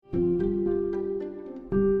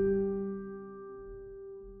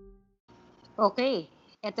Okay,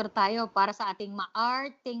 eto tayo para sa ating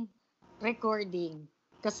maarting recording.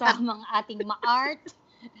 Kasamang ating maart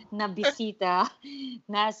na bisita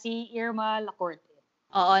na si Irma Lacorte.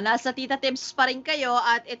 Oo, nasa Tita Tips pa rin kayo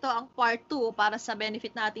at ito ang part 2 para sa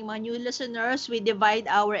benefit ng ating mga new listeners. We divide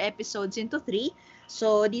our episodes into 3.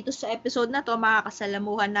 So, dito sa episode na to,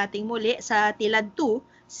 makakasalamuhan nating muli sa Tilad 2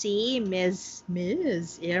 si Miss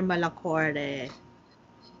Irma Lacorte.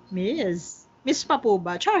 Miss pa po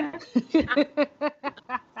ba? Char!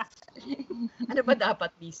 Ano ba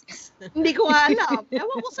dapat, Miss? Hindi ko nga alam.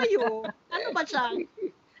 Ewan ko sa'yo. Ano ba, Chang?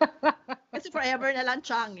 Kasi forever na lang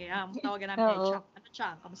Chang eh. Tawagan namin kay Chang. Ano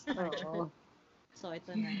Chang? Kamusta ka? So,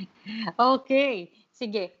 ito na. Okay.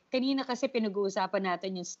 Sige. Kanina kasi pinag-uusapan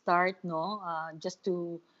natin yung start, no? Just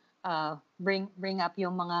to bring up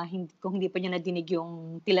yung mga, kung hindi pa nyo nadinig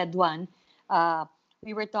yung Tilad 1,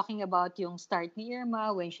 we were talking about yung start ni Irma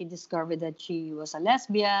when she discovered that she was a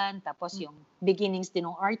lesbian, tapos yung beginnings din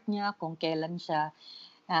ng art niya, kung kailan siya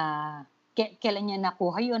kailan niya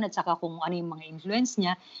nakuha yun at saka kung ano yung mga influence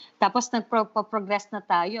niya. Tapos nagpo-progress na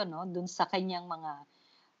tayo, no, dun sa kanyang mga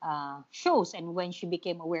shows and when she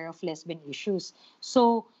became aware of lesbian issues.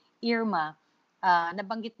 So, Irma,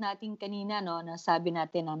 nabanggit natin kanina, no, na sabi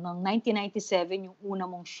natin na noong 1997 yung una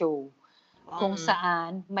mong show kung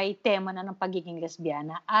saan may tema na ng pagiging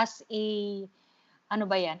lesbiana as a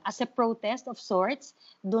protest of sorts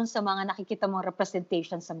dun sa mga nakikita mong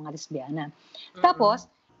representation sa mga lesbiana.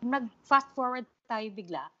 Tapos, nag-fast forward tayo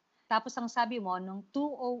bigla. Tapos ang sabi mo, nung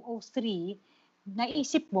 2003,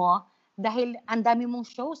 naisip mo, dahil ang dami mong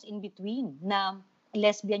shows in between na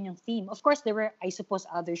lesbian yung theme. Of course, there were, I suppose,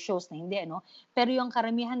 other shows na hindi, no? Pero yung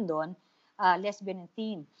karamihan doon, lesbian yung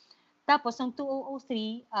theme. Tapos, noong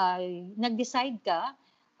 2003, nag-decide ka,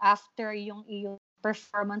 after yung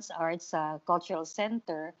performance arts sa Cultural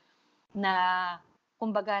Center, na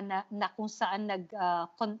kumbaga na kung saan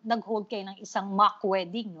nag-hold kayo ng isang mock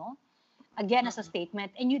wedding, no? Again, as a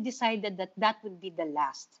statement, and you decided that would be the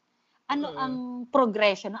last. Ano ang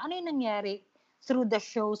progression? Ano yung nangyari through the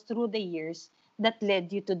shows, through the years, that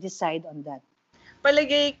led you to decide on that?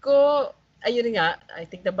 Palagay ko, ayun nga, I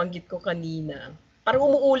think nabanggit ko kanina,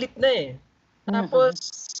 parang umuulit na eh. Tapos,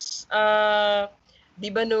 di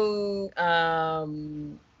ba nung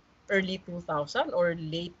early 2000 or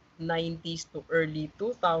late 90s to early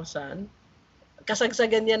 2000,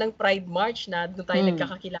 kasagsagan niya ng Pride March na doon tayo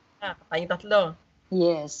nagkakakilala, tayong tatlo.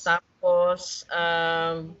 Yes. Tapos,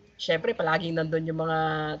 syempre, palaging nandun yung mga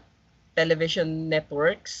television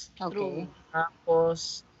networks. Okay.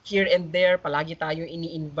 Tapos, here and there, palagi tayong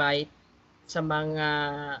ini-invite sa mga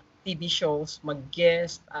TV shows,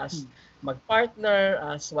 mag-guest, as mag-partner,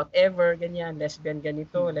 as whatever, ganyan, lesbian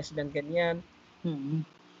ganito, lesbian ganyan.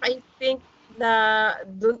 I think na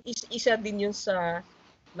doon isa din yun sa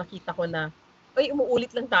nakita ko na, ay,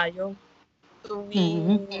 umuulit lang tayo.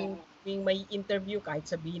 Tuwing may interview, kahit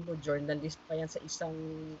sabihin mo, journalist pa yan sa isang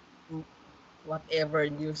whatever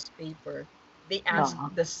newspaper, they ask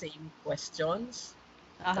the same questions.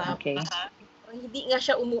 Okay. Hindi nga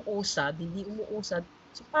siya umuusad.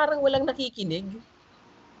 So parang walang nakikinig.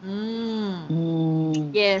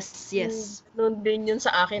 Yes. Noon din yun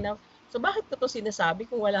sa akin na, so bakit ko to sinasabi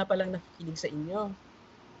kung wala palang nakikinig sa inyo?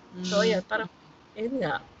 So ayan, parang, ayun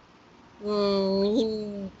nga,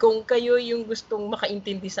 kung kayo yung gustong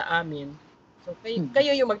makaintindi sa amin, so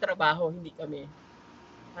kayo yung magtrabaho, hindi kami.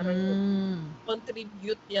 Parang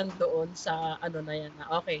contribute yan doon sa ano na yan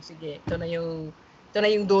na, okay, sige, ito na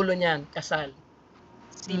yung dulo niyan, kasal.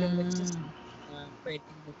 Sino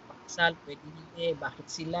pwedeng magpakasal, pwedeng hindi, bakit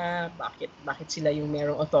sila yung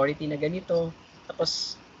merong authority na ganito.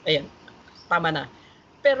 Tapos, ayan, tama na.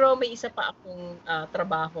 Pero may isa pa akong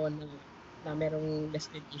trabaho na merong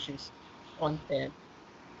lesbian issues content.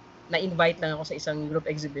 Na-invite lang ako sa isang group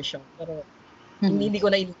exhibition. Pero hindi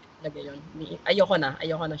ko na talaga yun. Ayoko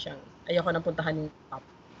na puntahan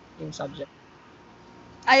yung subject.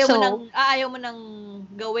 Ayaw mo nang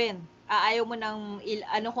gawin. Ayaw mo nang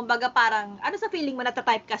kumbaga parang ano sa feeling mo,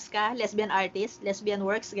 nata-typecast ka, lesbian artist, lesbian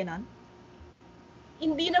works, ganon?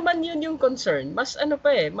 Hindi naman yun yung concern. Mas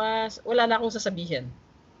mas wala na akong sasabihin.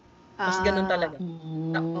 Mas ganun talaga.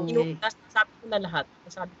 Nasabi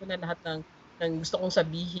ko na lahat ng gusto kong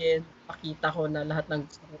sabihin, pakita ko na lahat ng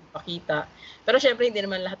gusto kong pakita. Pero syempre hindi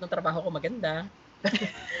naman lahat ng trabaho ko maganda.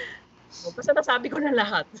 Basta nasabi ko na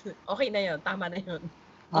lahat. Okay na yun, tama na yun.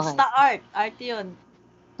 Basta art yun.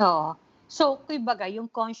 Oo. So, kumbaga, yung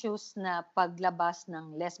conscious na paglabas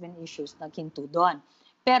ng lesbian issues naghinto doon.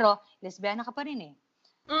 Pero, lesbiana ka pa rin eh.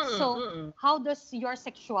 So, how does your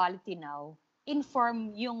sexuality now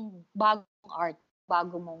inform yung bagong art,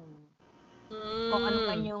 bago mong Kung ano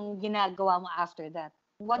man yung ginagawa mo after that.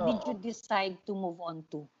 What did you Oo. decide to move on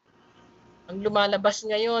to? Ang lumalabas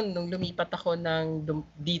ngayon nung lumipat ako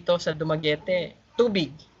dito sa Dumaguete,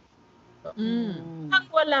 tubig. Ang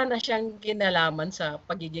wala na siyang kinalaman sa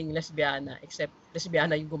pagiging lesbiana except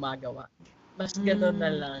lesbiana yung gumagawa. Mas gano'n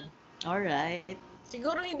na lang. Alright.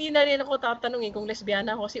 Siguro hindi na rin ako tatanungin kung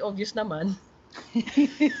lesbiana ako kasi obvious naman.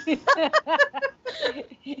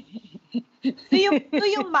 Do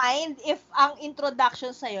you mind if ang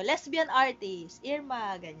introduction sa'yo, lesbian artist,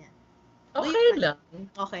 Irma, ganyan? Okay lang.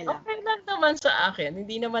 Okay lang. Okay lang naman sa akin.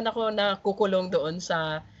 Hindi naman ako nakukulong doon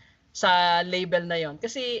sa label na yon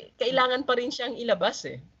kasi kailangan pa rin siyang ilabas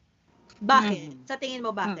eh. Bakit? Sa tingin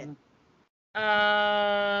mo bakit?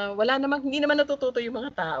 Hindi naman natututo yung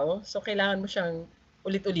mga tao. So kailangan mo siyang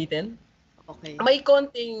ulit-ulitin. Okay. May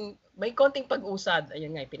konting pag-usad.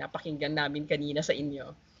 Ayun nga, pinapakinggan namin kanina sa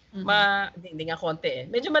inyo. Hindi nga konti eh.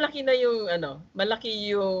 Medyo malaki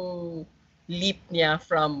yung leap niya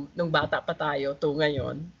from nung bata pa tayo to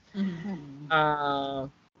ngayon.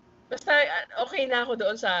 Basta okay lang ako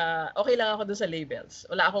doon sa labels.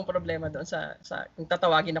 Wala akong problema doon sa kung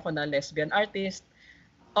tatawagin ako na lesbian artist.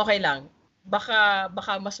 Okay lang. Baka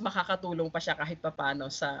mas makakatulong pa siya kahit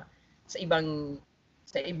papaano sa ibang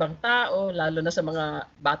tao, lalo na sa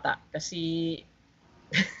mga bata kasi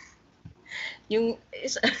yung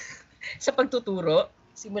sa pagtuturo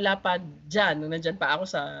simula pa diyan nung nandiyan pa ako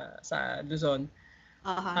sa Luzon.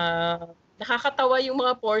 Nakakatawa yung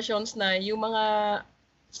mga portions na yung mga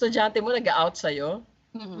estudyante mo nag-out sa'yo.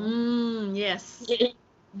 Yes.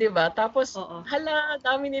 'Di ba? Tapos ang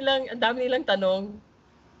dami nilang tanong.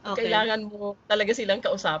 Okay. Kailangan mo talaga silang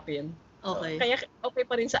kausapin. Okay. So, kaya okay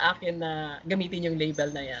pa rin sa akin na gamitin yung label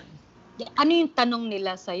na 'yan. Ano yung tanong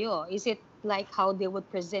nila sa'yo? Is it like how they would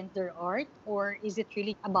present their art or is it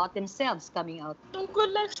really about themselves coming out? Tungkol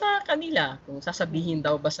lang sa kanila, kung sasabihin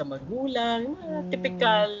daw ba sa magulang,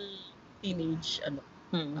 typical teenage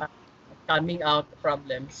coming out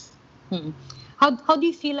problems. How do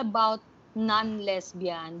you feel about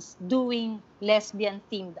non-lesbians doing lesbian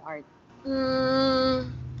themed art?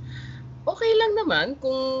 Okay lang naman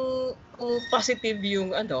kung positive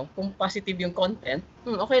yung content.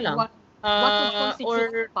 Okay lang. What would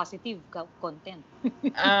constitute positive content?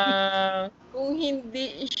 Kung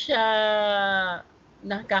hindi siya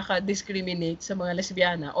nakaka-discriminate sa mga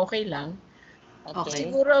lesbiana, okay lang. Okay.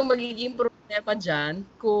 Siguro ang magiging problema dyan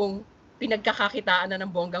kung pinagkakakitaan na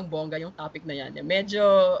ng bonggang-bongga yung topic na yan.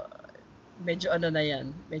 Medyo na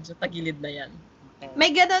yan. Medyo tagilid na yan.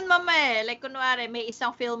 May ganun mama eh. Like kunwari, may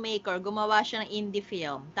isang filmmaker, gumawa siya ng indie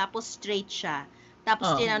film, tapos straight siya.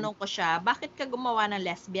 Tapos tinanong ko siya, bakit ka gumawa ng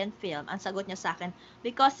lesbian film? Ang sagot niya sa akin,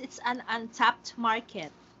 because it's an untapped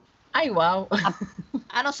market. Ay, wow.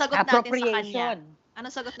 Anong sagot natin sa kanya?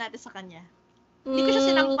 Anong sagot natin sa kanya? Hindi ko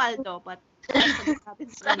siya sinampal do, but sagot natin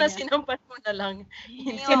sa Sana kanya. sinampal mo na lang.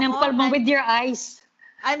 Sinampal mo with your eyes.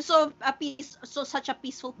 I'm such a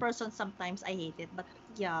peaceful person sometimes. I hate it, but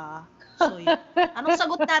yeah. So, yun. Anong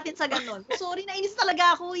sagot natin sa ganun? Sorry, nainis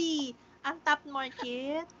talaga ako eh. Untapped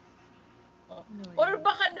market. Or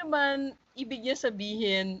baka naman, ibig niya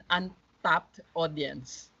sabihin, untapped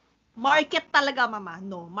audience. Market talaga, mama.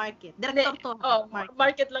 No, market. Director to.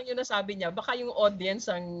 Market lang yun nasabi niya. Baka yung audience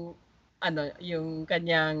ang, yung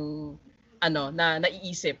kanyang, na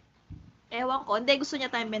naiisip. Ewan ko. Hindi, gusto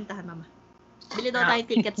niya tayong bentahan, mama. Bili daw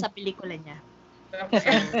tayong ticket sa pelikula niya.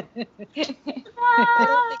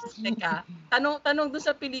 Teka, tanong dun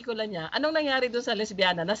sa pelikula niya, anong nangyari dun sa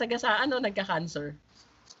lesbiana? Nasagasaan o nagka-cancer?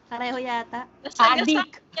 Pareho yata.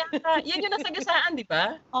 Adik. Yata. Yan yung nasagasaan, di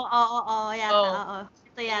ba? Oo, yata. Oo.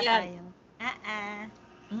 Ito yata yun.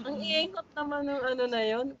 Ang iingot naman ng na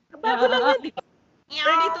yun. Bago lang yan, di ba?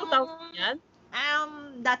 Early 2000 yan?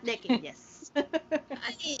 That decade, yes.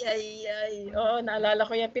 Ay. Oo, naalala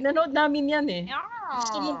ko yan. Pinanood namin yan eh.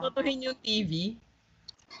 Gusto mong batuhin yung TV?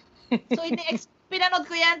 So, pinanood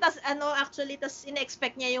ko yan, tas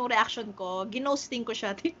ina-expect niya yung reaction ko. Ginosting ko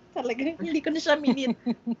siya. Talaga, hindi ko na siya minute.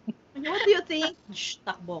 What do you think? Shh,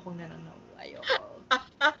 takbo akong nanonood.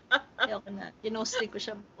 Ayoko na. Ginosting ko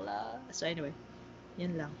siya. So, anyway.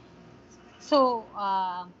 Yan lang. So,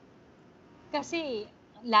 kasi,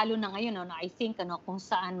 lalo na ngayon, I think, kung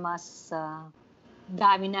saan mas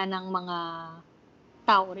dami na ng mga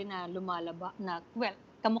tao rin na lumalaba,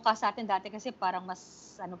 kamukha sa atin dati kasi parang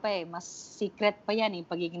mas mas secret pa yan yung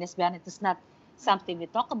pagiging lesbian. It is not something we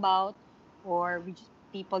talk about or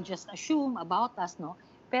people just assume about us, no?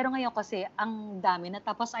 Pero ngayon kasi ang dami na.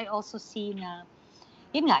 Tapos I also see na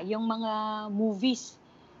yun nga, yung mga movies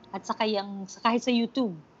at saka kahit sa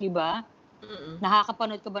YouTube, di ba?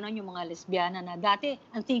 Nakakapanood ka ba nun yung mga lesbiana na dati,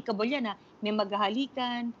 unthinkable yan na may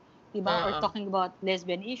maghahalikan, diba? Or Oo. talking about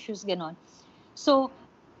lesbian issues, ganon. So,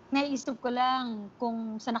 naisip ko lang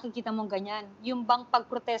kung sa nakikita mong ganyan, yung bang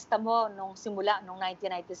pagprotesta mo nung simula, nung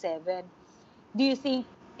 1997, do you think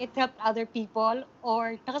it helped other people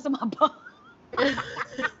or nakasama ba?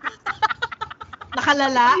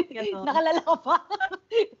 Nakalala? Ganon. Nakalala ka pa?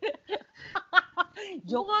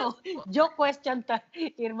 Mukhang, Joke question ta.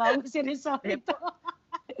 Irma mo seryoso ito.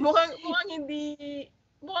 mukhang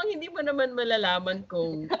hindi mo naman malalaman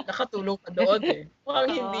kung nakatulong ka doon eh. Mukhang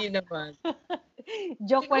Oo. hindi naman.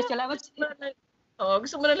 Joke Siguro, question lang.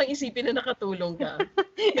 gusto mo na lang isipin na nakatulong ka.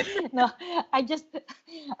 No, I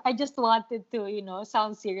just wanted to,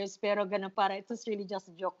 sound serious, pero ganun para it was really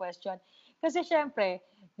just a joke question. Kasi syempre,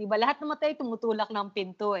 'di ba, lahat naman tayo tumutulak ng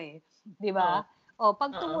pinto eh, 'di ba? O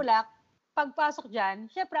pag Oo. tumulak, pagpasok diyan,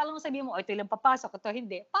 syempre alam mo sabihin mo, ito lang papasok, ito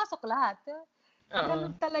hindi. Pasok lahat.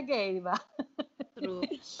 Ganun talaga eh, 'di ba? True.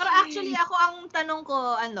 Pero actually, ako ang tanong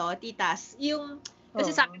ko, titas, yung, kasi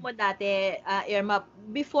sabi mo dati, Irma,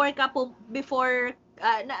 before,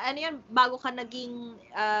 bago ka naging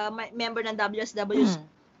member ng WSW,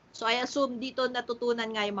 so I assume dito natutunan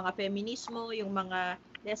nga yung mga feminismo, yung mga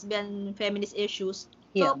lesbian feminist issues.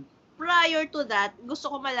 So, prior to that,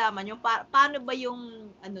 gusto ko malaman yung paano ba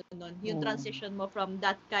yung, yung transition mo from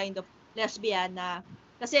that kind of lesbian na,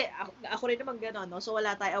 kasi ako rin naman gano'n, no? So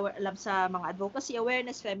wala tayo alam sa mga advocacy,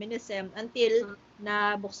 awareness, feminism, until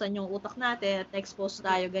nabuksan yung utak natin at expose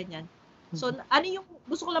tayo ganyan. So ano yung,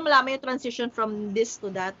 gusto ko lang malaman yung transition from this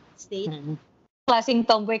to that state. Klaseng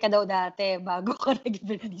tomboy ka daw dati bago ka naging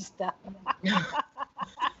feminista.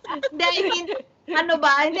 Hindi,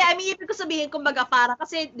 I mean, ibig ko sabihin, kumbaga, para,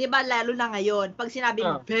 kasi, di ba, lalo na ngayon, pag sinabi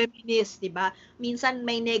mo, feminist, di ba, minsan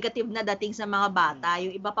may negative na dating sa mga bata,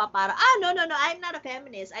 yung iba pa para, no, I'm not a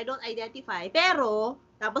feminist, I don't identify, pero,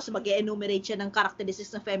 tapos mag-enumerate siya ng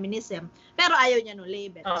characteristics ng feminism, pero ayaw niya nung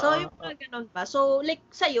label. So, yung mga ganun pa. So, like,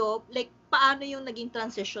 sa'yo, like, paano yung naging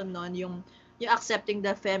transition nun, yung accepting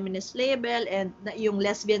the feminist label, and yung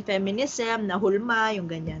lesbian feminism, na hulma,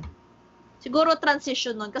 yung ganyan. Siguro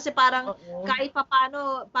transition nun. Kasi parang kahit pa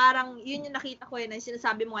paano, parang yun yung nakita ko na yung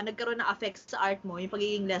sinasabi mo nga, nagkaroon ng effects sa art mo, yung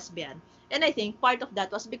pagiging lesbian. And I think part of that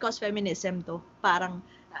was because feminism to. Parang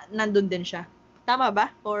nandun din siya. Tama ba?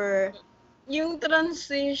 Or yung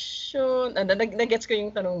transition, nag-gets ko yung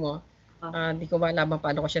tanong mo. Hindi ko malaman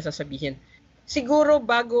paano ko siya sasabihin. Siguro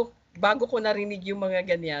bago ko narinig yung mga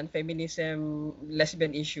ganyan, feminism,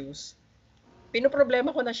 lesbian issues, pinoproblema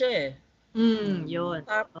ko na siya eh. Yun.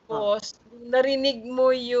 Tapos, narinig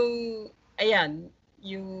mo yung,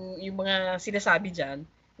 yung mga sinasabi dyan,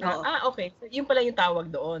 na, okay, yun pala yung tawag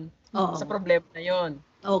doon. Sa problema na yun.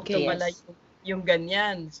 Okay. Ito pala yung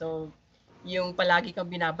ganyan. So, yung palagi kang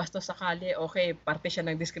binabastos sa kalye, okay, parte siya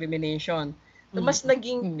ng discrimination. So, mas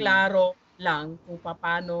naging klaro lang kung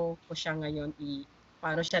paano ko siya ngayon,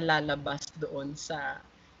 paano siya lalabas doon sa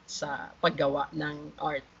paggawa ng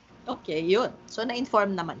art. Okay, yun. So,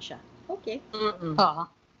 na-inform naman siya. Okay.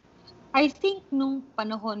 I think nung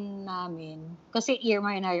panahon namin, kasi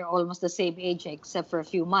Irma and I are almost the same age except for a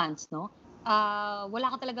few months, no?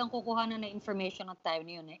 Wala ka talagang kukuha na information at time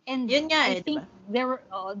na yun eh. And yun nga I think diba?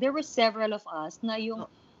 there were several of us na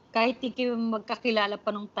yung kahit di kayo magkakilala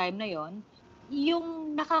pa nung time na yon,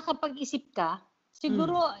 yung nakakapag-isip ka,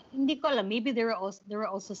 siguro hindi ko alam, maybe there were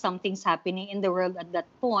also some things happening in the world at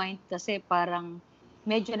that point kasi parang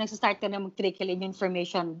medyo nagsastart na mag-trickle in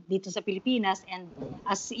information dito sa Pilipinas, and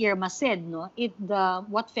as Irma said, no,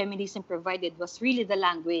 what feminism provided was really the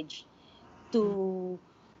language to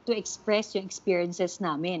express yung experiences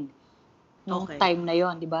namin nung time na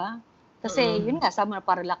yon, di ba? Kasi yun nga, sabi mo na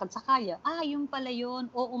parang lakad sa kaya, yun pala yun,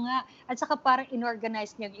 oo nga, at saka parang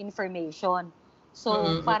inorganize niya yung information. So,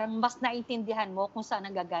 parang mas naintindihan mo kung saan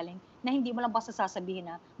nanggagaling, na hindi mo lang basta sasabihin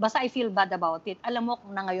na, basta I feel bad about it, alam mo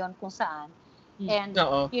na ngayon kung saan. And,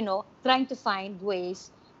 trying to find ways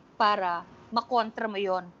para makontra mo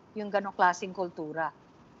yung ganong klaseng kultura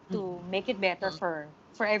to make it better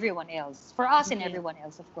for everyone else. For us and everyone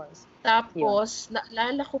else, of course. Tapos,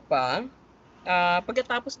 naalala ko pa,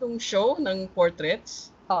 pagkatapos ng show ng portraits,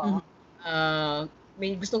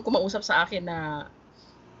 may gustong kumausap sa akin na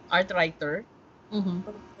art writer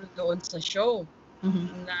doon sa show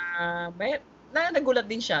na nagulat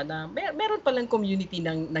din siya na meron palang community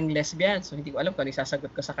ng lesbian. So, hindi ko alam kung ano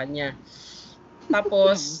isasagot ko sa kanya.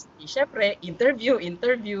 Tapos, syempre, interview.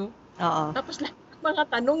 Tapos, lahat ng mga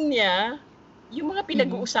tanong niya, yung mga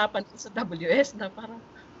pinag-uusapan sa WS na parang,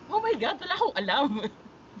 oh my God, wala akong alam.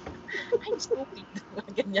 I'm stupid.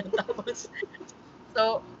 Ganyan. Tapos,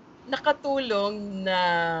 so, nakatulong na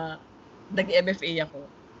nag-MFA ako.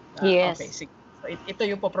 Yes. Okay, sige. So, ito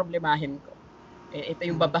yung poproblemahin ko. Ito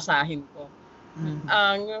yung babasahin ko.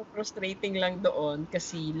 Ang frustrating lang doon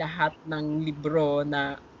kasi lahat ng libro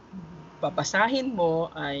na babasahin mo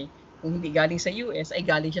ay kung hindi galing sa US ay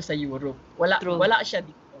galing siya sa Europe. True. Wala siya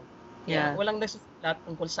dito. Yeah. Walang nagsusulat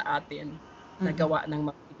tungkol sa atin na gawa ng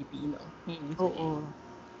mga Pilipino. Oo.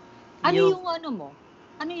 Ano yung ano mo?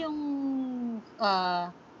 Ano yung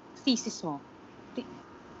thesis mo?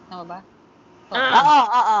 Tama ba?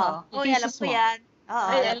 Oo. Yung Alam thesis ko mo. yan. Oo,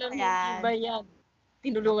 Ay, alam alam ko niyo yan. ba yan?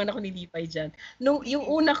 Tinulungan ako ni Lipay dyan. Yung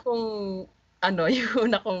una kong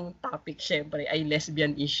topic, syempre, ay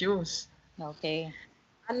lesbian issues. Okay.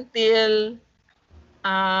 Until,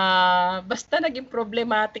 basta naging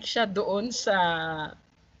problematic siya doon sa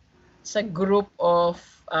group of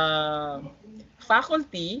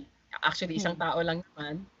faculty, actually isang tao lang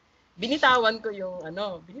naman, binitawan ko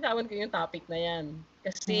yung topic na yan.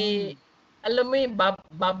 Kasi, alam mo yung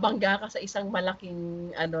babangga ka sa isang malaking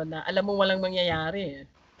na alam mo walang mangyayari.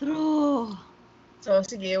 True. So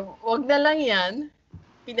sige, wag na lang 'yan.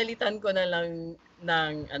 Pinalitan ko na lang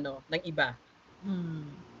ng iba.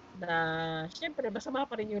 Na syempre masama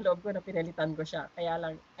pa rin yung loob ko na pinalitan ko siya. Kaya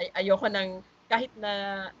lang ayoko nang kahit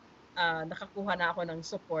na nakakuha na ako ng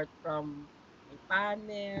support from may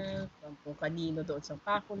panel, from kung kanino doon sa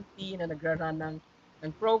faculty na nagra-run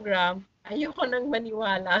ng program, ayoko nang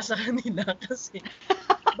maniwala sa kanila kasi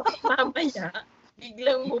baka mamaya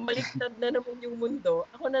biglang bumaliktad na naman yung mundo.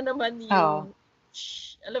 Ako na naman yung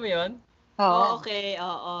alam mo yun? Okay,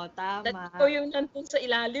 oo, tama. Ikaw yung nandun sa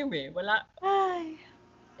ilalim wala. Ay.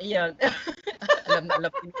 Ayan. alam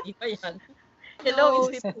ni pa yan. Hello,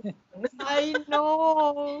 institution. I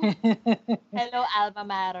know. Hello, Alma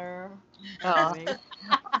Mater.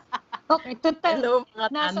 Okay, total. Hello, mga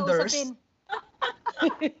Nasa thunders. usapin.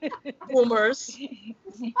 Boomers.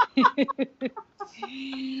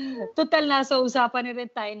 Total, nasa usapan na rin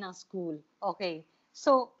tayo ng school. Okay.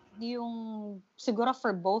 So, yung siguro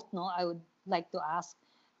for both, no, I would like to ask,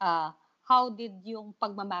 how did yung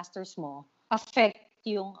pagmamasters mo affect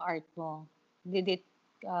yung art mo? Did it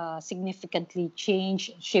significantly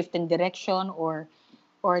change, shift in direction, or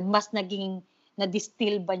mas naging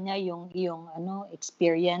na-distill ba niya yung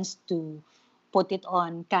experience to put it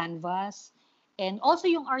on canvas? And also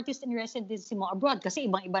yung artist in residency mo abroad, kasi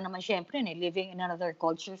ibang-iba naman syempre, living in another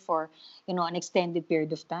culture for an extended period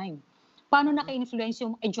of time. Paano naka-influence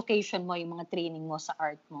yung education mo, yung mga training mo sa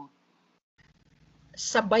art mo?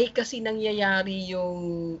 Sabay kasi nangyayari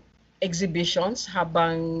yung exhibitions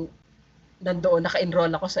habang nandoon naka-enroll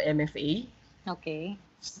ako sa MFA. Okay.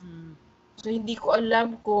 So hindi ko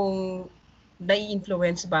alam kung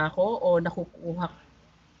nai-influence ba ako o nakukuha.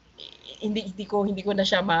 Hindi ko na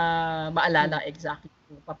siya maalala exactly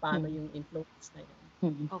kung paano yung influence na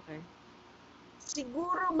yun. Okay.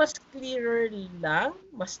 Siguro mas clearer lang,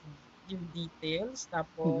 mas yung details,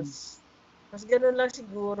 tapos mas ganun lang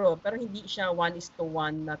siguro, pero hindi siya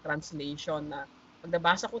 1:1 na translation na pag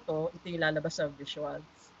nabasa ko to, ito yung lalabas sa visuals.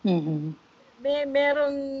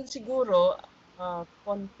 Meron siguro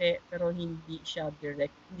konti, pero hindi siya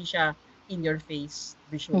direct, hindi siya in your face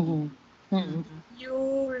visually.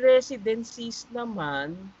 Yung residencies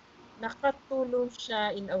naman, nakatulong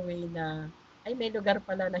siya in a way na ay may lugar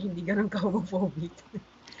pala na hindi ganun ka-homophobic.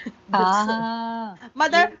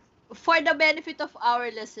 Mother, for the benefit of our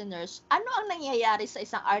listeners, ano ang nangyayari sa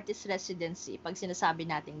isang artist residency pag sinasabi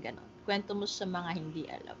natin ganun? Kwento mo sa mga hindi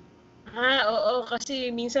alam. Oo,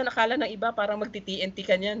 kasi minsan nakala ng iba parang magti-TNT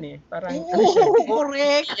ka niyan Parang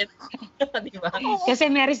correct. Di ba?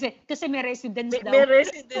 Kasi may residence daw. May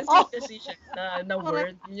residency kasi siya na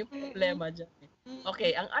word. Yun yung problema dyan.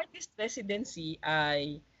 Okay, ang artist residency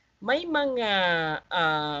ay may mga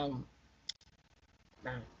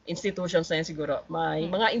institutions na yan siguro. May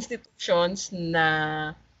mga institutions na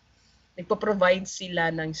nagpo-provide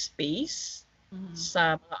sila ng space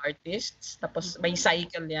sa mga artists. Tapos may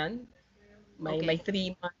cycle yan. May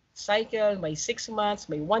 3-month cycle, may 6 months,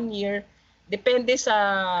 may 1 year. Depende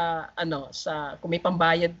sa kung may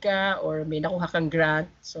pambayad ka or may nakuha kang grant.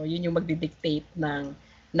 So yun yung magdi-dictate ng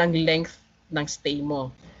length ng stay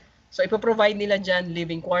mo. So ipo-provide nila diyan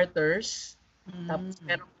living quarters. Tapos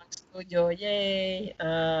meron kang studio, yay.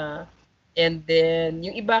 And then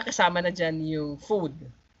yung iba kasama na diyan yung food.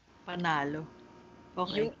 Panalo.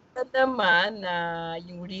 Okay. Yung iba naman na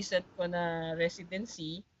yung recent ko na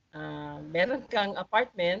residency, meron kang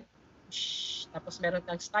apartment, tapos meron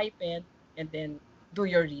kang stipend, and then do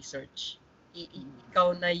your research.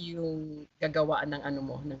 Ikaw na yung gagawa ng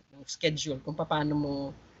ng schedule kung paano mo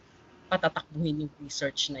patatakbuhin yung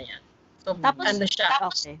research na yan. So, tapos, siya?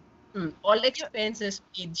 Okay. All expenses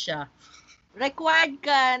paid siya. Required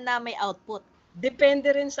ka na may output.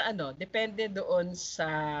 Depende rin sa depende doon sa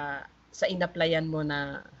inaplayan mo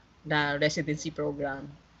na residency program.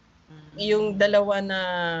 Yung dalawa na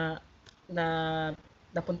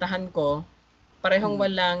napuntahan ko, parehong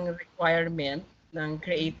walang requirement ng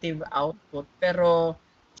creative output. Pero,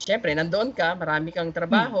 syempre, nandoon ka, marami kang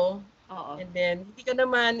trabaho, Oo. and then, hindi ka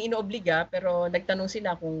naman inoobliga, pero nagtanong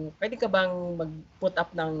sila kung pwede ka bang mag-put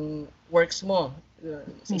up ng works mo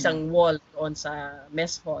sa isang wall doon sa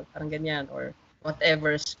mess hall, parang ganyan, or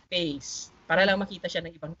whatever space, para lang makita siya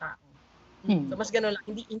ng ibang tao. So, mas gano'n lang.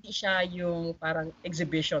 Hindi siya yung parang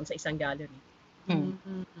exhibition sa isang gallery.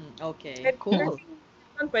 Okay, cool.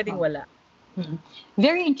 Pwedeng wala.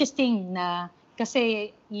 Very interesting na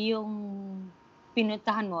kasi yung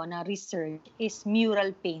pinuntahan mo na research is mural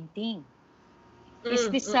painting. Is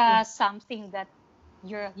this something that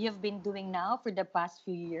you've been doing now for the past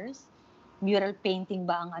few years? Mural painting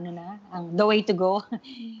ba ang ang the way to go?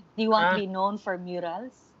 Do you want to be known for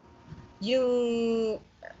murals? Yung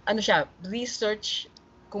research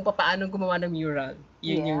kung paano gumawa ng mural.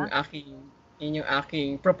 Yun yung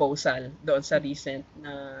aking proposal doon sa recent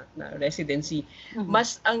na residency.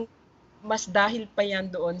 Mas dahil pa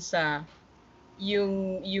yan doon sa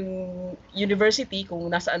yung university kung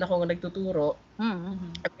nasaan ako nagtuturo.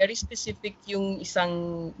 Very specific yung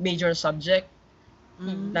isang major subject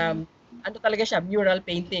na talaga siya, mural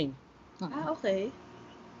painting. Okay.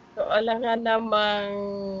 So alangan namang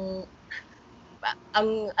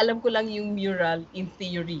ang alam ko lang yung mural in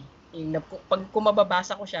theory. Pag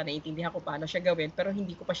kumababasa ko siya, naiintindihan ko paano siya gawin, pero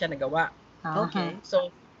hindi ko pa siya nagawa. Okay. So,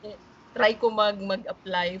 try ko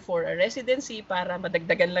mag-apply for a residency para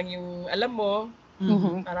madagdagan lang yung alam mo,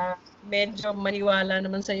 para medyo maniwala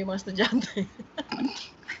naman sa yung mga estudyante.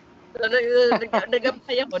 So,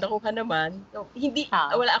 nag-apply ako, nakuha naman. So,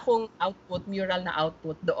 wala akong mural na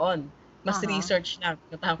output doon. Mas research lang.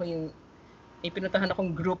 Pinuntahan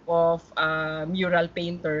akong group of mural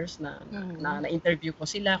painters na interview ko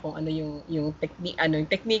sila kung ano yung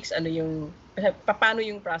techniques, paano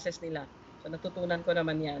yung process nila. So natutunan ko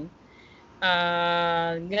naman 'yan.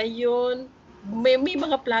 Ngayon may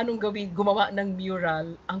mga planong gumawa ng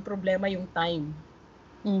mural, ang problema yung time.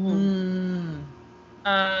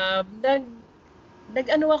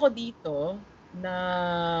 Nag-ano ako dito,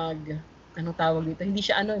 anong tawag dito? Hindi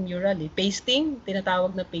siya mural pasting,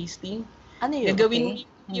 tinatawag na pasting. Ano yun? Gagawin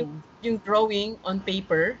yung drawing on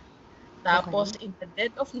paper, tapos in the dead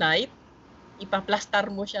of night, ipaplastar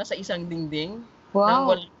mo siya sa isang dingding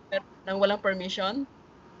nang walang permission.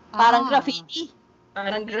 Parang graffiti.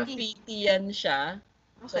 Parang graffiti yan siya.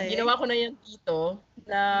 So, ginawa ko na yan dito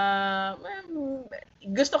na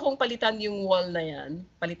gusto kong palitan yung wall na yan.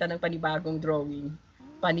 Palitan ng panibagong drawing.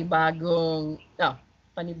 Panibagong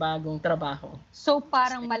trabaho. So,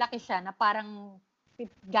 parang malaki siya na parang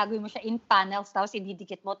gagawin mo siya in panels tapos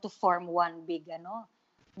ididikit mo to form one big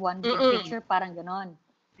picture, parang ganon.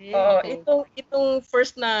 Itong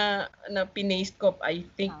first na pinaste ko, I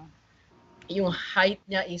think yung height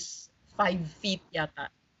niya is 5 feet yata.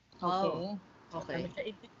 Okay.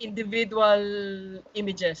 Individual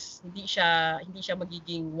images, hindi siya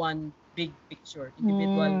magiging one big picture.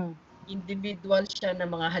 Individual siya ng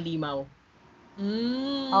mga halimaw.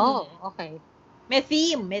 Okay. May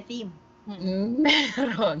theme.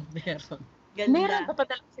 Meron. Meron.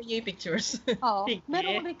 Papadala sa iyo yung pictures.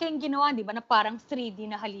 Meron rin kayong ginawa, di ba, na parang 3D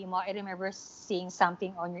na halimaw. I remember seeing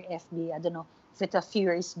something on your FB, I don't know if it's a few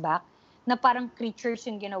years back, na parang creatures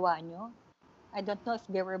yung ginawa nyo. I don't know if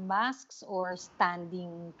they were masks or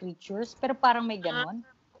standing creatures, pero parang may ganon.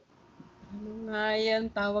 Ano nga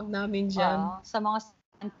yan, tawag namin dyan. Sa mga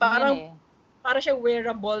parang siya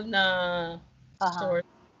wearable na sort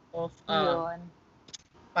of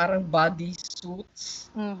parang body suits.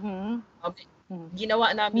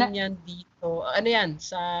 Ginawa namin yan dito. Ano yan?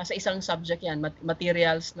 Sa isang subject yan.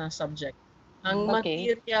 Materials na subject. Ang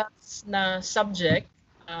materials na subject,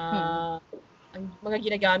 ang mga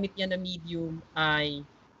ginagamit niya na medium ay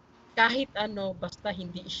kahit basta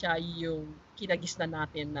hindi siya yung kinagisnan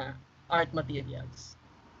natin na art materials.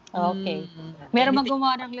 Okay. Meron bang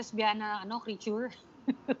gumawa ng lesbiana creature?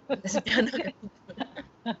 Lesbiana creature?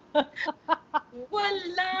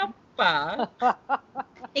 Wala pa.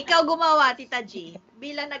 Ikaw gumawa, Tita G.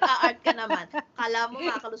 Bilang nag-a-art ka naman. Kala mo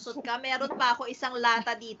makalusot ka. Meron pa ako isang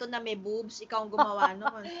lata dito na may boobs. Ikaw ang gumawa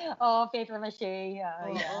noon. Paper mache.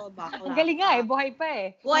 Bakla. Ang galing nga buhay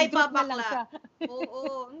pa Buhay pa, bakla.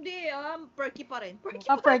 Oo, hindi. Perky pa rin.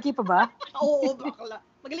 Perky pa ba? Oo, bakla.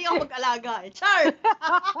 Magaling ako mag-alaga Char!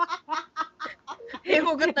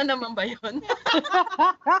 Hugot na naman ba yun?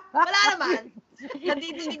 Wala naman.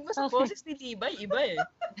 Nadidinig mo sa boses ni Libay, iba eh.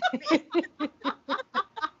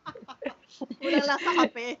 Kulang lang sa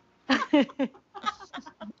kape.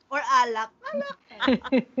 Or alak.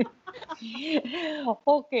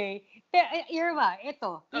 Okay. Pero, Irma,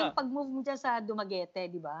 ito, yung Ah. pag-move mo dyan sa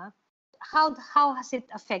Dumaguete, di ba? How has it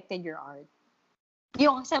affected your art?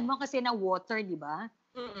 Yung sabi mo kasi na water, di ba?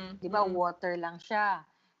 Di ba, water lang siya.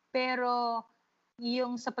 Pero,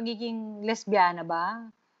 yung sa pagiging lesbiana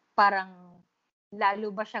ba, parang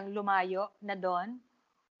lalo ba siyang lumayo na doon?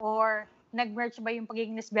 Or nag-merge ba yung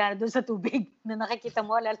pagiging lesbiana doon sa tubig na nakikita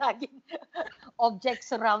mo lalaging objects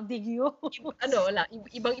surrounding you? Wala.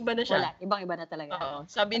 Ibang-iba na siya. Wala, ibang-iba na talaga. Oo.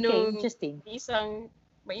 Sabi Okay, nung interesting.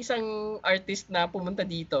 may isang artist na pumunta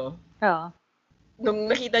dito, Oo. nung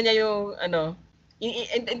nakita niya yung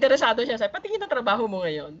interesado siya, sabi, patingin ang trabaho mo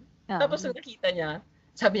ngayon. Tapos nung nakita niya,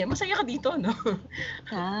 sabi niya, masaya ka dito, no?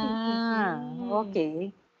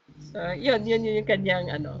 Okay. So, yun yung kanyang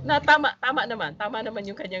tama naman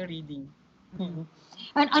yung kanyang reading. Mm-hmm.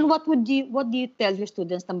 And what do you tell your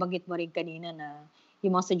students? Nabanggit mo rin kanina na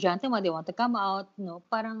yung mga estudyante mo, they want to come out, no?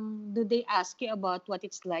 Parang, do they ask you about what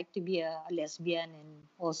it's like to be a lesbian and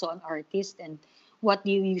also an artist, and what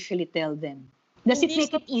do you usually tell them? Does it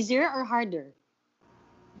make it easier or harder?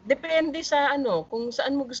 Depende sa kung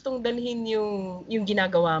saan mo gustong dalhin yung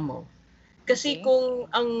ginagawa mo. Kasi kung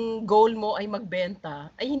ang goal mo ay magbenta,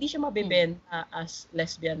 ay hindi siya mabebenta as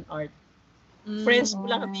lesbian art. Friends mo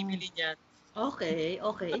lang ang bibili niyan. Okay.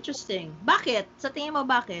 Interesting. Bakit? Sa tingin mo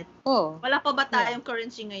bakit? Wala pa ba tayong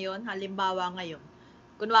currency ngayon? Halimbawa ngayon.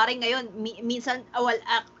 Kunwari ngayon, minsan,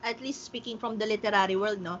 at least speaking from the literary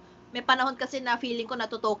world, no? May panahon kasi na feeling ko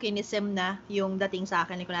natutokenism na yung dating sa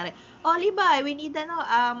akin. Kunwari, Libay, we need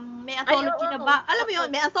may anthology na ba? Alam mo yun,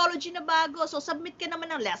 may anthology na bago. So, submit ka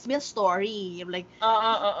naman ng lesbian story. Like,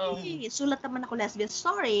 sulat naman ako lesbian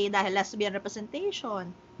story dahil lesbian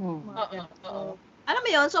representation. Alam mo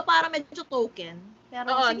yun, so para medyo token. Pero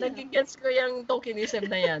nag-gets ko yung tokenism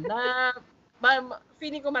na yan.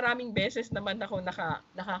 Feeling ko maraming beses naman ako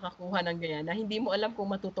nakakakuha ng ganyan na hindi mo alam kung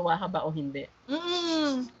matutuwa ka ba o hindi.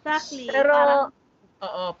 Exactly.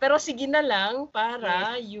 Pero sige na lang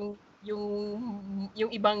para yung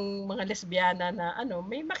ibang mga lesbiana na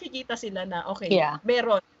may makikita sila na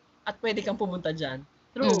meron at pwede kang pumunta diyan.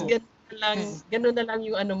 True. Ganun na lang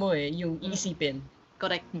yung yung iisipin.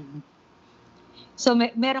 Correct. So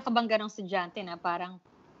meron ka bang ganong estudyante na parang,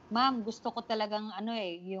 ma'am, gusto ko talagang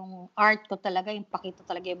yung art ko talaga, yung pakita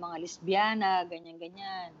talaga yung mga lesbiana,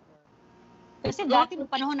 ganyan. Kasi dati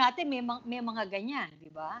nung panahon natin may mga ganyan,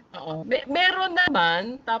 di ba? Oo. Meron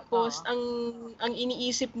naman, tapos ang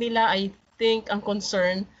iniisip nila, I think, ang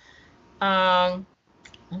concern, ang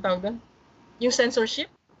tawag doon? Yung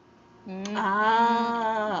censorship.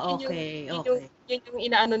 Okay. Yun yung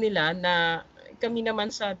inaano nila na kami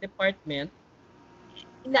naman sa department,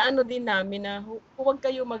 inaano din namin na huwag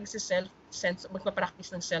kayo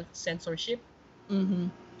magpa-practice ng self-censorship.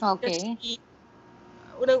 Okay. Kasi,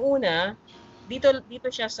 unang-una, dito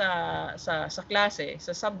siya sa klase,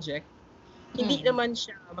 sa subject, hindi naman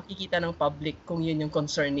siya makikita ng public kung yun yung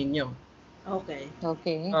concern ninyo. Okay.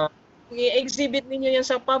 Kung i-exhibit ninyo yan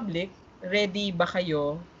sa public, ready ba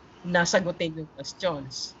kayo na sagutin yung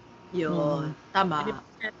questions? Yun. Tama.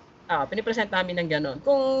 Pinipresent namin ng ganon.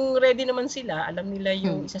 Kung ready naman sila, alam nila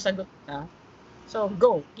yung isasagot na, so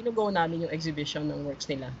go. Gino-go namin yung exhibition ng works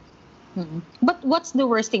nila. But what's the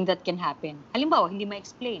worst thing that can happen? Halimbawa, hindi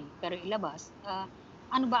ma-explain, pero ilabas.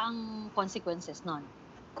 Ano ba ang consequences nun?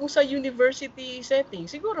 Kung sa university setting,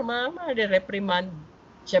 siguro ma-reprimand.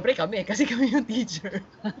 Siyempre kami, kasi kami yung teacher.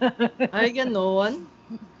 Ay, ganon?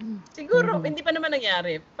 Siguro, hindi pa naman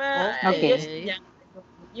nangyari. Okay.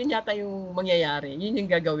 Yun yata yung mangyayari. Yun yung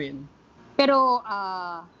gagawin. Pero,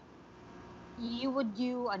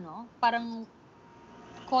 parang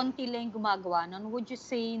konti lang gumagawa nun, would you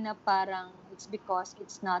say na parang it's because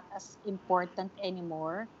it's not as important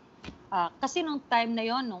anymore? Kasi nung time na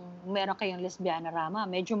yon, nung meron kayong lesbiana rama,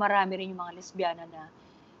 medyo marami rin yung mga lesbiana na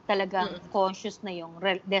talagang conscious na yung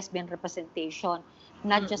lesbian representation.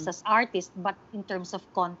 Not just as artist, but in terms of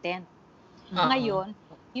content. Ngayon,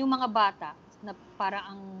 yung mga bata, na parang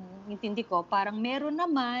ang intindi ko, parang meron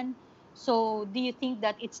naman. So, do you think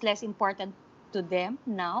that it's less important to them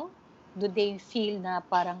now? Do they feel na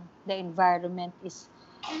parang the environment is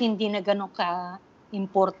hindi na ganun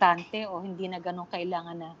ka-importante o hindi na ganun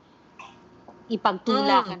kailangan na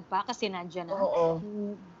ipagtulakan pa kasi nandiyan na?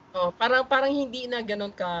 Parang hindi na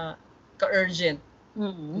ganun ka-urgent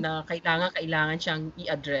na kailangan siyang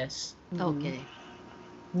i-address. Okay.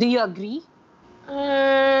 Do you agree?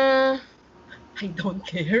 I don't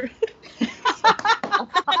care.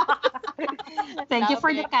 Thank you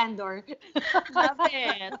for Love the it. candor. Love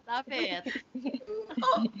it. Love it.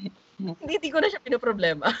 Oh, hindi ko na siya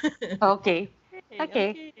pinoproblema. Okay. Okay. Okay.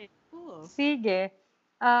 Okay. Cool. Sige.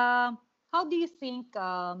 How do you think,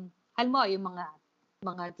 alam mo, yung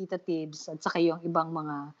mga tita tips at saka yung ibang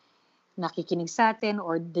mga nakikinig sa atin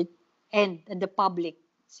or the public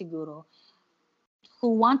siguro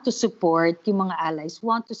who want to support, yung mga allies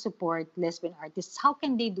want to support lesbian artists, how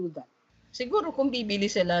can they do that? Siguro kung bibili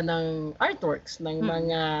sila ng artworks ng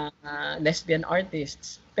mga lesbian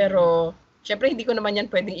artists. Pero, syempre hindi ko naman yan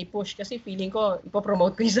pwedeng i-push kasi feeling ko,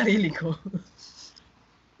 ipopromote ko yung sarili ko.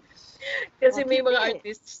 Kasi may mga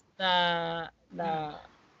artists na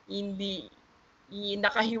hindi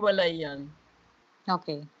nakahiwalay yan.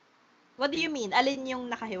 Okay. What do you mean? Alin yung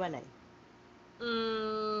nakahiwalay?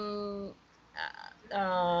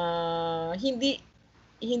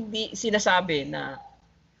 Hindi sinasabi na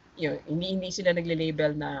yun, hindi sila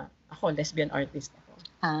nagle-label na ako lesbian artist ako.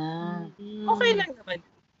 Okay lang naman.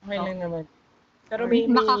 Okay lang naman. Pero may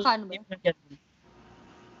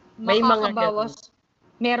makakabawas.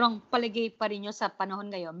 Merong palagay pa rin nyo sa panahon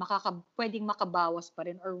ngayon, pwedeng makabawas pa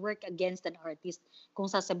rin or work against an artist kung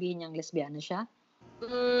sasabihin niyang lesbiana siya?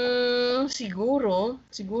 Siguro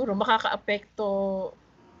makakaapekto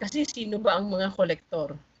kasi sino ba ang mga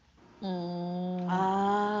kolektor?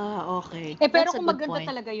 Okay. Pero kung maganda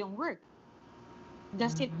talaga yung work,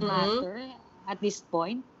 does it matter at this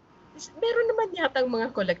point? Meron naman yata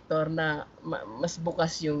mga kolektor na mas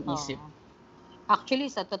bukas yung isip. Actually,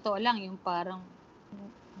 sa totoo lang, yung parang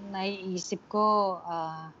naiisip ko,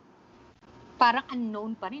 parang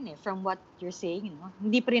unknown pa rin from what you're saying. No?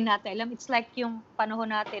 Hindi pa rin natin alam. It's like yung panahon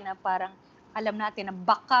natin na parang alam natin na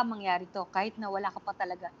baka mangyari to kahit na wala ka pa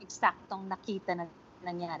talaga eksaktong nakita na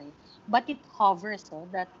nangyari. But it hovers,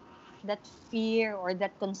 that fear or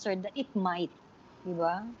that concern that it might.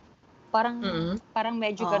 Diba? Parang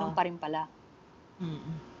medyo ganun pa rin pala.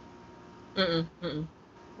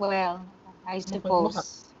 Well, I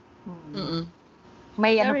suppose.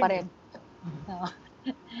 May ano pa rin.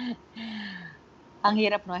 Ang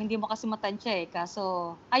hirap, no? Hindi mo kasi matansya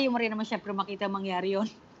kaso ayaw mo rin naman syempre makita mangyari yun.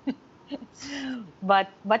 but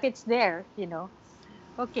it's there,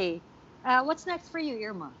 Okay. What's next for you,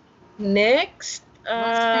 Irma? What's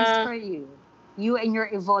next for you? You and your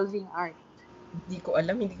evolving art. Hindi ko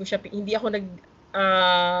alam, hindi ako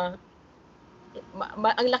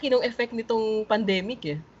ang laki ng effect nitong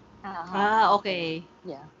pandemic Okay.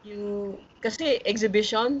 Yeah. Kasi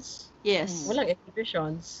exhibitions, yes. Walang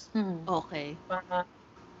exhibitions. Okay.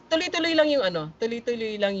 Tuloy-tuloy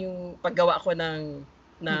lang yung paggawa ko ng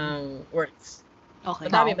works. Okay.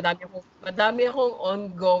 Madami akong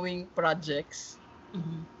ongoing projects.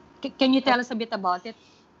 Can you tell us a bit about it?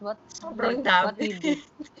 Sobrang dami.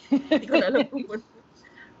 Hindi ko na alam kung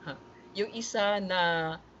yung isa na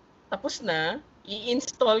tapos na,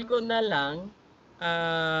 i-install ko na lang.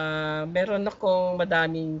 Meron akong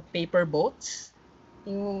madaming paper boats.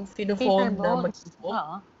 Yung fino-fold na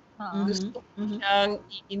mag-boat. Gusto ko siyang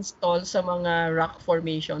i-install sa mga rock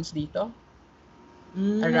formations dito.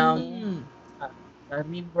 Around sa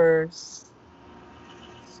rivers,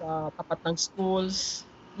 sa tapat ng schools.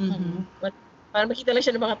 Para makita lang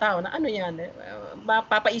siya ng mga tao na ano yan.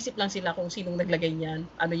 Papaisip lang sila kung sinong naglagay niyan.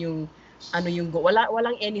 Ano yung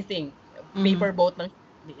walang anything. Paper boat lang.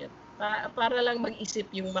 Para lang mag-isip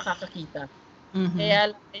yung makakakita.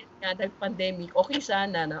 Kaya nga nag-pandemic, okay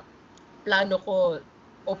sana na plano ko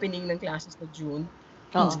opening ng classes na June.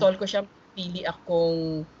 Install ko siya, pili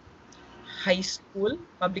akong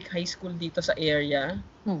public high school dito sa area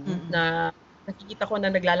na nakikita ko na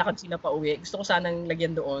naglalakad sila pa uwi. Gusto ko sanang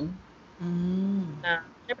lagyan doon. Na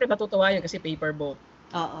syempre matutuwa yun kasi paper boat.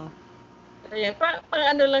 Kaya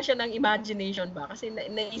ano lang siya ng imagination ba? Kasi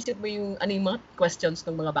naisip mo yung mga questions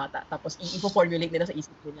ng mga bata tapos i-formulate nila sa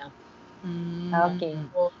isip nila. Okay.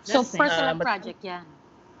 So personal project yan.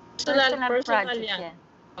 Personal yan.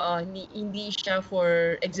 Hindi siya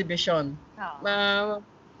for exhibition.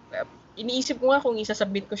 Iniisip ko nga kung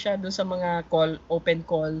isasubmit ko siya doon sa mga open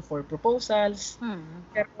call for proposals.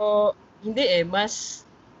 Pero hindi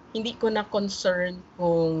hindi ko na concern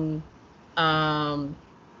kung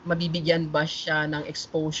mabibigyan ba siya ng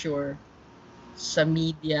exposure sa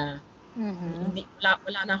media.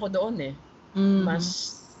 Wala na ako doon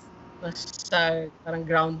Mas sa parang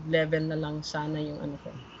ground level na lang sana yung ano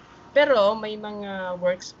ko. Pero may mga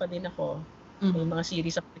works pa din ako. May mga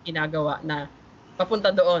series ako ginagawa na papunta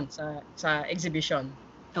doon sa exhibition.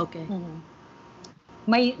 Okay.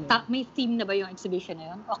 May theme na ba yung exhibition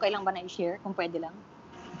na yun? Okay lang ba na i-share kung pwede lang?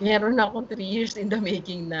 Meron akong 3 years in the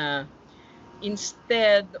making na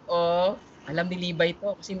instead of alam ni Libay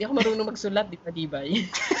to. Kasi hindi ako marunong magsulat, di ba, Libay?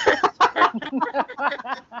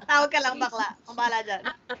 Tawag ka lang, bakla. Ang bahala dyan.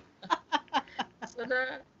 So,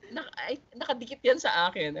 nakadikit yan sa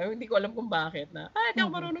akin. Hindi ko alam kung bakit. Hindi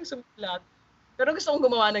ako marunong sulat. Pero gusto kong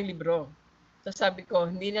gumawa ng libro. So, sabi ko,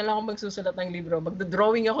 hindi na lang ako magsusulat ng libro.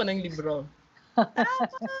 Magdodrawing ako ng libro.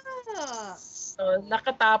 So,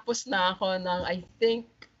 nakatapos na ako ng, I think,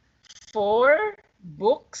 4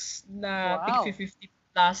 books na Wow. 50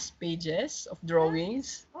 plus pages of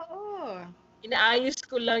drawings. Oo. Inaayos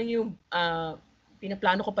ko lang yung,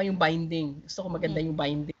 pinaplano ko pa yung binding. Gusto ko maganda yung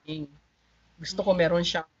binding. Gusto ko meron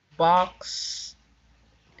siyang box.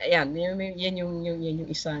 Ayan, yan yung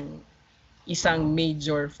isang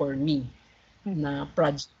major for me na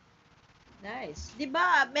project. Nice. 'Di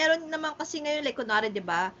ba? Meron naman kasi ngayon like kunwari 'di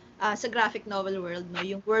ba, sa graphic novel world no,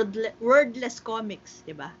 yung wordless comics,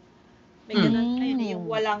 'di ba? May ganun ngayon yung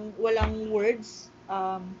walang words.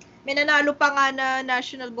 May nanalo pa nga na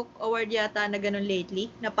National Book Award yata na ganun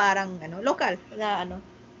lately na parang local na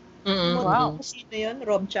Wow. Sino 'yun?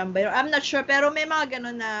 Rob Chamba. I'm not sure pero may mga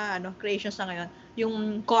ganun na creations na ngayon. Yung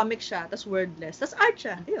comic siya, tas wordless, tas art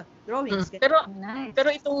siya. Ayun, drawings. Pero Nice. pero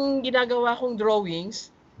itong ginagawa kong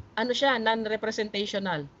drawings, siya,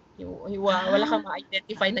 non-representational. Wala kang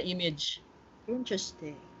ma-identify na image.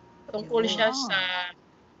 Interesting. Tungkol siya Wow. sa,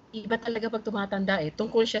 iba talaga pag tumatanda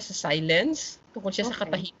tungkol siya sa silence, tungkol siya sa Okay.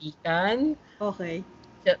 katahimikan, Okay.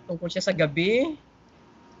 tungkol siya sa gabi.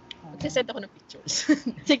 Magsasend ako ng pictures.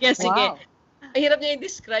 Sige, sige. Wow. Ang hirap niya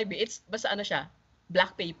i-describe It's basta siya,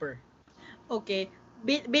 black paper. Okay.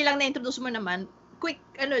 Bilang na-introduce mo naman, quick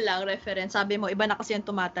lang reference. Sabi mo, iba na kasi yung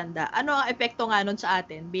tumatanda. Ano ang epekto nga nun sa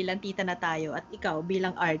atin bilang tita na tayo at ikaw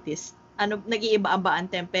bilang artist? Nag-iiba ba ang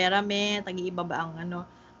temperament? Nag-iiba ba ang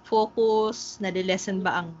focus? Nade-lessen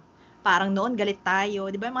ba ang parang noon galit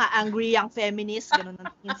tayo? Di ba mga angry young feminists, ganun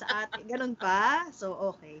ang tingin sa atin. Ganun pa? So,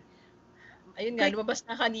 okay. Ayun nga, lumabas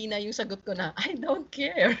na kanina yung sagot ko na, I don't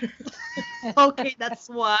care. Okay,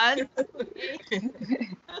 that's one.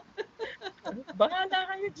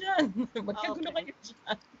 Bahala kayo dyan. Magkagulo Okay. kayo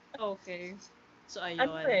dyan. Okay. So,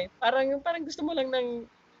 ayun. Parang gusto mo lang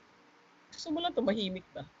tumahimik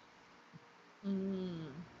ba?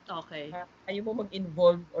 Okay. Ayaw mo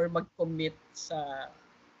mag-involve or mag-commit sa,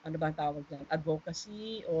 ano ba ang tawag dyan,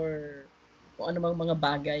 advocacy or kung ano mang mga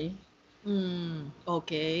bagay.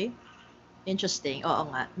 Okay. Interesting. Oo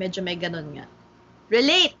nga. Medyo may ganun nga.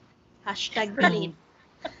 Relate! #relate.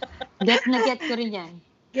 Get na get ko rin yan.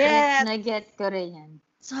 Get! Na get ko rin yan.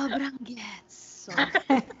 Sobrang gets. So,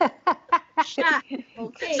 siya.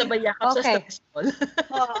 Okay. Sabay yakap sa Okay. stressful.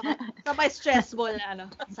 Oo. Sabay stressful na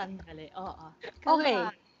sandali. Oo. Okay.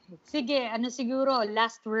 Sige, siguro,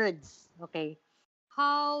 last words. Okay.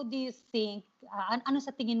 How do you think, ano sa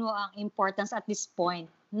tingin mo ang importance at this point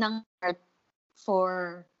ng art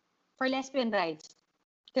for lesbian rights?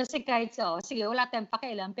 Kasi kahit sige, wala tayong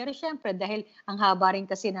pakialam, pero syempre, dahil ang haba rin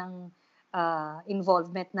kasi ng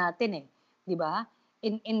involvement natin di ba?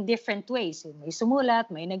 In different ways. May sumulat,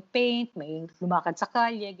 may nagpaint, may lumakad sa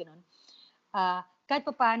kalye, gano'n. Kahit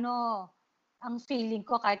pa paano, ang feeling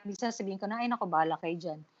ko, kahit bisa sabihin ko na, ay naku, bahala kayo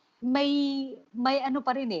dyan. May ano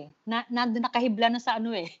pa rin nandun nakahibla na sa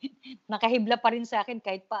nakahibla pa rin sa akin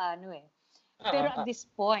kahit paano Pero at this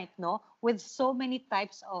point, with so many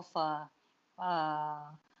types of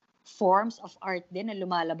forms of art din na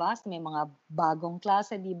lumalabas, may mga bagong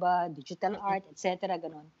klase, di ba? Digital art, etc.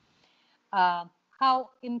 Ganon.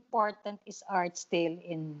 How important is art still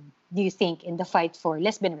do you think, in the fight for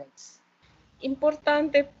lesbian rights?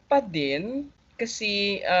 Importante pa din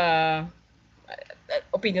kasi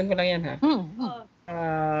opinion ko lang yan ha.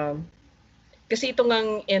 Kasi ito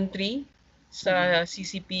ngang entry sa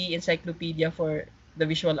CCP Encyclopedia for the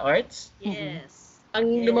Visual Arts. Yes.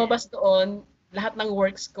 Ang lumabas doon, lahat ng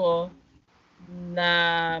works ko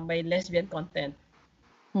na may lesbian content.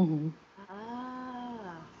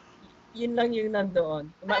 Yun lang yung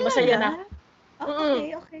nandoon. Masaya na.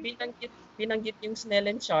 Okay. Binanggit yung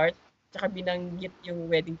Snellen chart, tsaka binanggit yung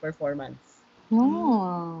wedding performance.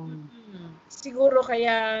 Siguro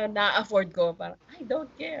kaya na-afford ko, parang, I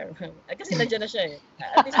don't care. Kasi nandiyan na siya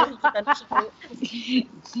At least makikita na siya.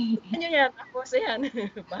 Ano yan? Ako sa yan.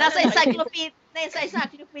 Nasa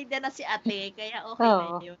encyclopedia na si ate, kaya okay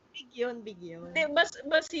na yun. Big yun. Hindi,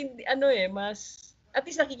 mas hindi, mas, at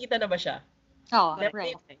least nakikita na ba siya?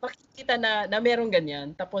 Right. Makikita na meron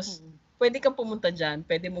ganyan. Tapos, pwede kang pumunta dyan.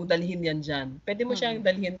 Pwede mong dalhin yan dyan. Pwede mo siyang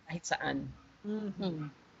dalhin kahit saan.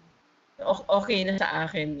 Okay na sa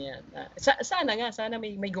akin yan. Sana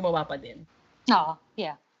may gumawa pa din.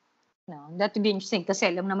 Yeah. No, that would be interesting kasi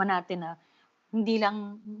alam naman natin na hindi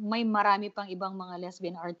lang, may marami pang ibang mga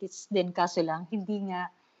lesbian artists din, kaso lang, hindi nga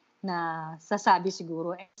na sasabi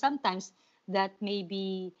siguro. And sometimes, that may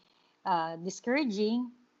be discouraging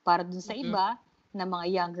para dun sa iba na mga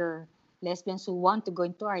younger lesbians who want to go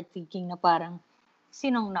into art, thinking na parang,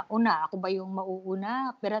 sinong nauna? Ako ba yung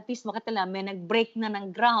mauuna? Pero at least makatala, may nag-break na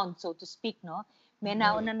ng ground, so to speak, no? May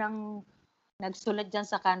nauna ng nagsulat dyan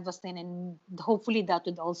sa canvas na yun, and hopefully that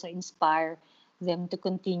would also inspire them to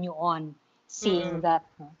continue on seeing that.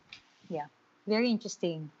 No? Yeah. Very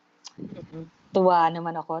interesting. Tuwa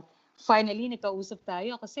naman ako. Finally, nagkausap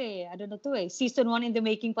tayo kasi ano na to season 1 in the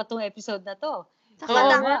making pa tong episode na to.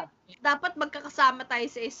 Saka dapat magkakasama tayo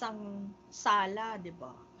sa isang sala, di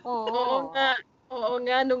ba? Oo nga. Oo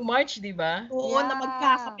nga, nung March, di ba? Oo, na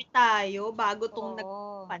magkakape tayo bago tong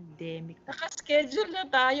nag-pandemic. Naka-schedule na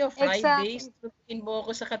tayo, Fridays. Tutuin mo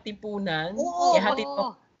ako sa Katipunan. Ihatid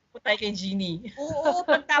mo tayo kay Jeannie. Oo,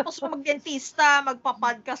 pagtapos mo mag-dentista,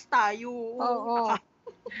 magpa-podcast tayo. Oo.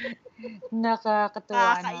 Nakakatuwa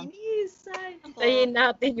na. Nakakainis. Hintayin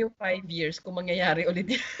natin yung 5 years kung mangyayari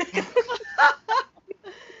ulit yun.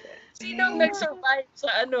 Sinong nag-survive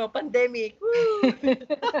sa pandemic?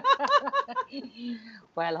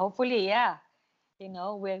 Well, hopefully, yeah. You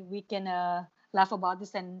know, we can laugh about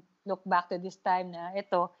this and look back to this time na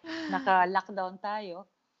ito, naka-lockdown tayo.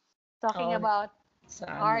 Talking about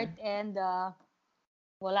art and at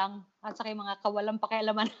saka yung mga kawalang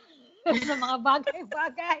pakialaman sa mga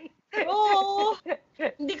bagay-bagay. Oo.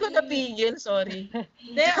 Hindi ko napigil, sorry.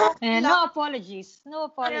 No apologies. No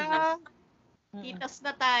apologies. Itas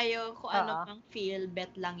na tayo kung ano pang feel, bet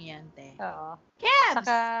lang yan, te. Oo. Kebs!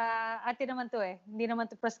 Saka, ate naman to hindi naman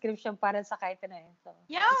to prescription para sa kahit ano So,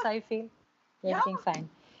 as I feel, everything fine.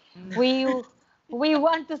 We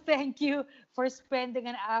want to thank you for spending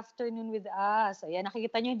an afternoon with us. Ayan,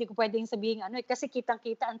 nakikita nyo, hindi ko pwedeng sabihin kasi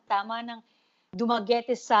kitang-kita ang tama ng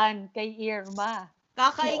Dumaguete Sun kay Irma.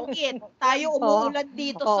 Kakaingit. Tayo umuulan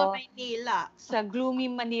dito sa Maynila. Sa gloomy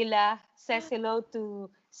Manila, says hello to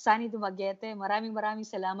Sunny Dumaguete. Maraming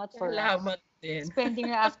salamat for spending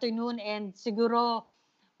your afternoon, and siguro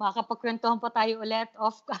makakapagkwentuhan pa tayo ulit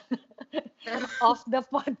off the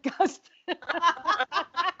podcast.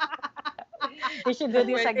 We should do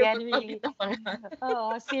this again, really.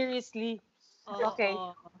 Seriously. Okay.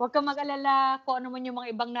 Huwag kang mag-alala kung ano man yung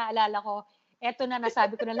mga ibang naalala ko. Eto na,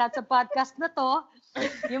 nasabi ko na lahat sa podcast na to.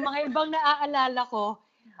 Yung mga ibang naaalala ko,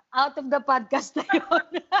 out of the podcast na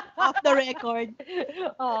yun. Off the record.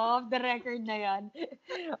 Off the record na yan.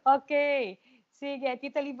 Okay. Sige,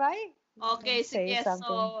 Tita Libay? Okay, sige.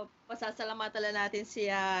 So, pasasalamatan lang natin si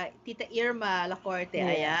Tita Irma Lacorte.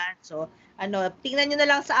 Ayan. So, tingnan nyo na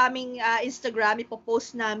lang sa aming Instagram.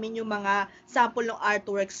 Ipopost namin yung mga sample ng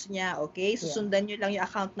artworks niya. Okay? Susundan nyo lang yung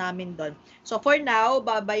account namin doon. So, for now,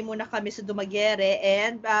 babay muna kami sa Dumaguere,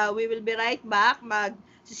 and we will be right back.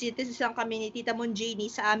 Sisitisis lang kami ni Tita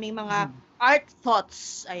Monjini sa aming mga art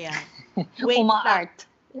thoughts. Ayan.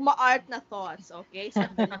 Uma-art na thoughts. Okay?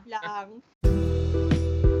 Sandali lang.